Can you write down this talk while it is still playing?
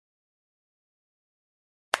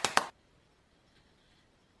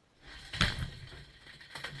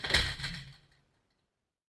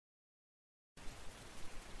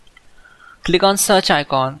Click on search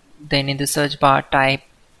icon, then in the search bar type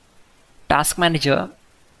Task Manager.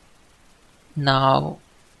 Now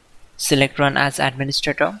select Run as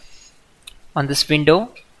Administrator. On this window,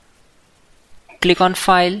 click on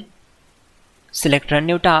File, select Run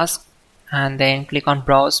New Task, and then click on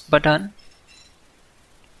Browse button.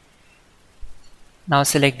 Now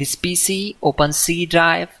select this PC, open C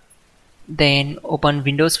drive, then open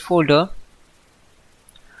Windows folder.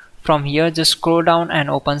 From here just scroll down and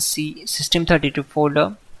open System32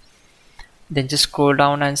 folder. Then just scroll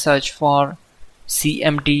down and search for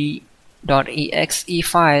cmd.exe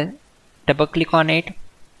file. Double click on it.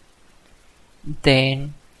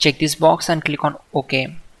 Then check this box and click on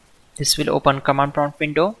OK. This will open command prompt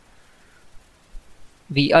window.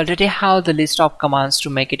 We already have the list of commands to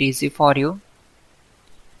make it easy for you.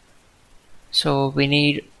 So we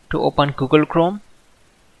need to open Google Chrome.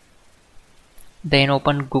 Then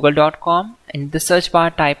open google.com. In the search bar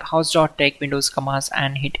type hows.tech Windows commands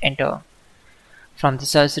and hit enter. From the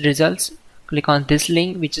search results, click on this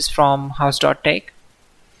link which is from hows.tech.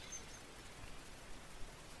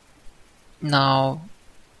 Now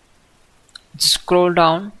scroll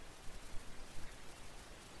down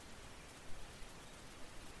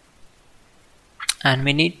and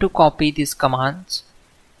we need to copy these commands.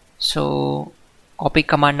 So copy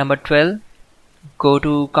command number 12, go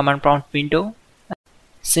to command prompt window,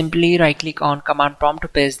 simply right click on command prompt to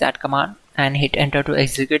paste that command and hit enter to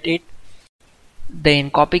execute it.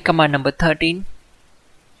 Then copy command number 13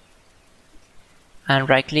 and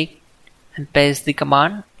right click and paste the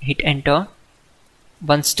command, hit enter.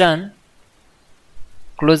 Once done,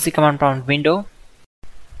 close the command prompt window.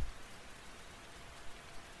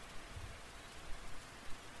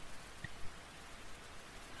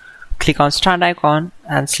 Click on Start icon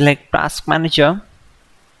and select Task Manager.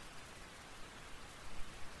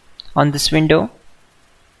 On this window,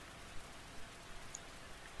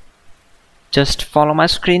 just follow my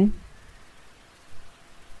screen.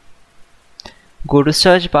 Go to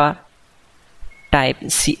search bar, type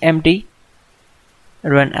cmd,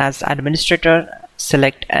 run as administrator,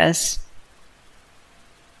 select S.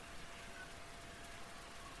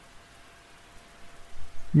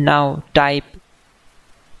 Now type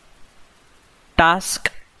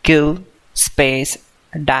task kill space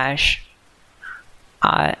dash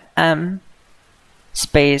im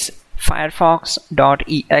space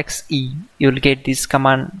firefox.exe. You'll get this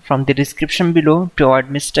command from the description below. To avoid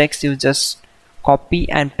mistakes, you just copy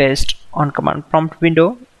and paste on command prompt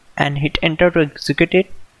window and hit enter to execute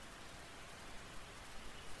it.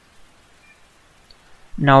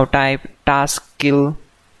 Now type task kill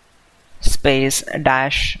space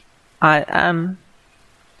dash im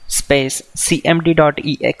space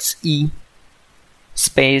cmd.exe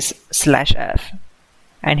space /f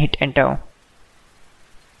and hit enter.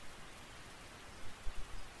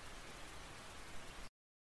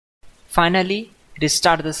 Finally,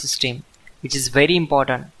 restart the system, which is very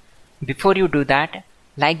important. Before you do that,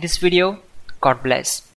 like this video. God bless.